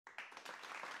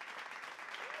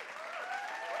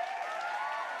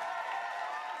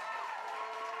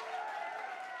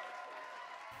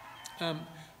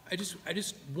I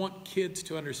just want kids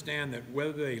to understand that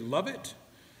whether they love it,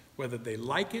 whether they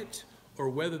like it, or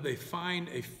whether they find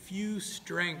a few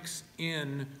strengths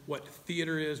in what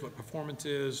theater is, what performance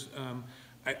is,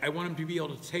 I want them to be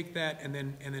able to take that and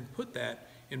then put that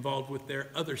involved with their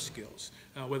other skills,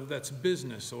 whether that's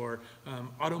business or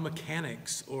auto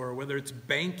mechanics, or whether it's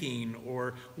banking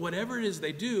or whatever it is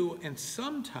they do. And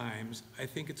sometimes I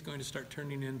think it's going to start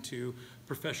turning into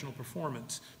professional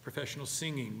performance, professional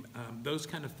singing, those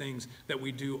kind of things that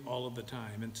we do all of the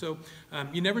time. And so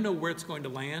you never know where it's going to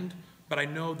land, but I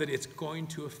know that it's going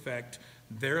to affect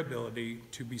their ability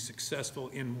to be successful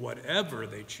in whatever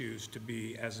they choose to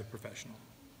be as a professional.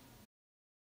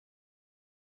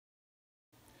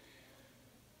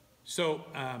 So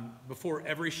before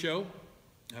every show,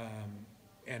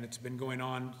 and it's been going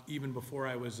on even before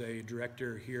I was a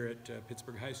director here at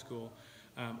Pittsburg High School,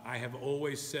 I have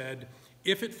always said,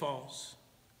 if it falls,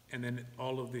 and then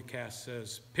all of the cast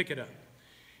says, pick it up.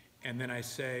 And then I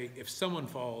say, if someone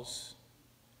falls,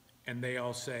 and they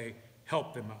all say,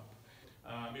 help them up.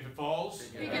 If it falls,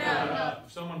 pick it up.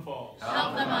 If someone falls,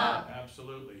 help them up.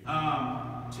 Absolutely.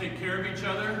 Take care of each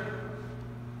other.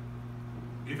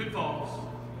 If it falls,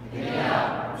 pick it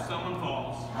up. If someone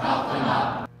falls, help them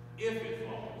up. If it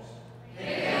falls, pick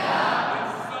it up.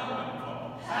 If someone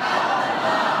falls, help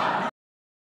them up.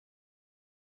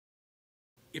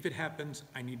 If it happens,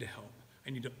 I need to help. I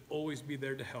need to always be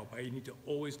there to help. I need to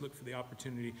always look for the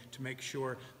opportunity to make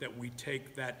sure that we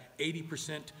take that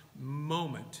 80%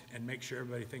 moment and make sure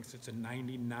everybody thinks it's a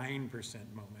 99%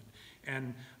 moment.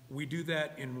 And we do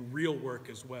that in real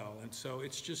work as well. And so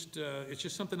it's just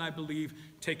something I believe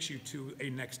takes you to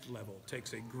a next level. It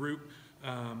takes a group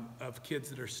of kids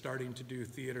that are starting to do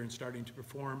theater and starting to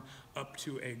perform up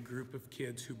to a group of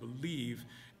kids who believe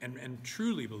and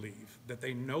truly believe that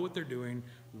they know what they're doing,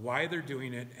 why they're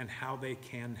doing it, and how they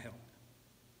can help.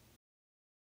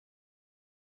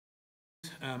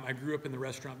 I grew up in the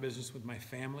restaurant business with my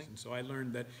family, and so I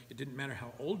learned that it didn't matter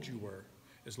how old you were,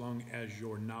 as long as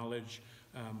your knowledge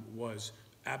was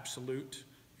absolute,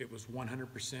 it was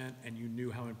 100%, and you knew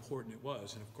how important it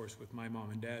was. And of course, with my mom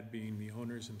and dad being the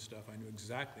owners and stuff, I knew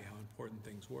exactly how important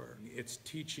things were. It's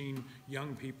teaching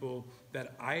young people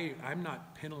that I'm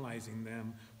not penalizing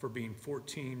them for being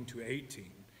 14 to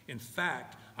 18. In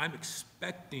fact, I'm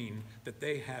expecting that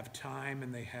they have time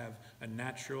and they have a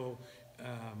natural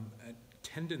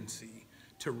tendency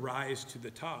to rise to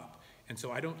the top. And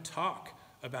so I don't talk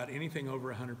about anything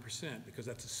over 100% because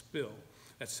that's a spill.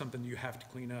 That's something you have to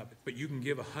clean up. But you can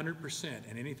give 100%,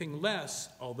 and anything less,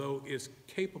 although is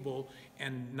capable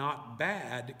and not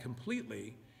bad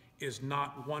completely, is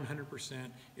not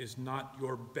 100%, is not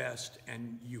your best,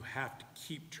 and you have to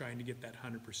keep trying to get that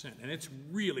 100%. And it's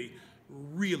really,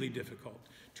 really difficult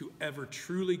to ever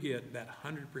truly get that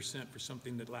 100% for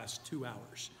something that lasts 2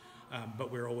 hours.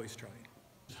 But we're always trying.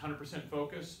 100%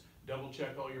 focus. Double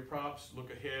check all your props,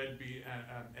 look ahead,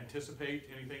 anticipate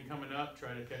anything coming up,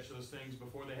 try to catch those things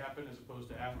before they happen as opposed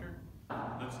to after.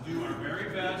 Let's do our very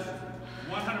best.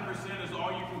 100% is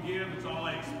all you can give, it's all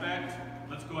I expect.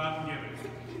 Let's go out and give it.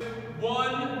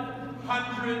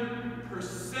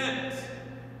 100%.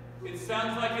 It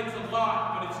sounds like it's a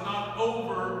lot, but it's not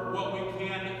over what we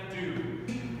can do.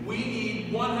 We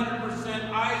need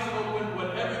 100% eyes open,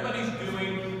 what everybody's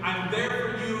doing. I'm there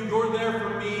for you, you're there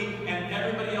for me, and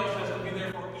everybody else has to be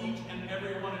there for each and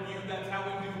every one of you. That's how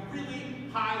we do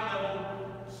really high-level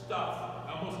stuff.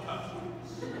 I almost cussed.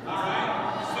 All right?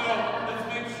 So let's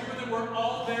make sure that we're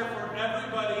all there for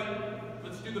everybody.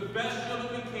 Let's do the best show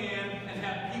that we can and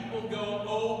have people go,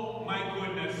 oh my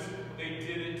goodness, they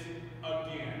did it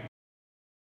again.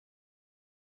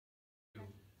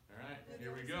 All right,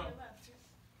 here we go.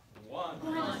 1,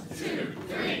 2,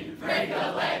 3, break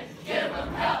a leg, give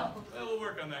them hell. We'll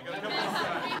work on that. Got a couple more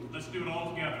times. Let's do it all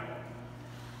together.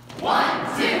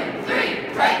 1, 2,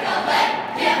 3, break a leg.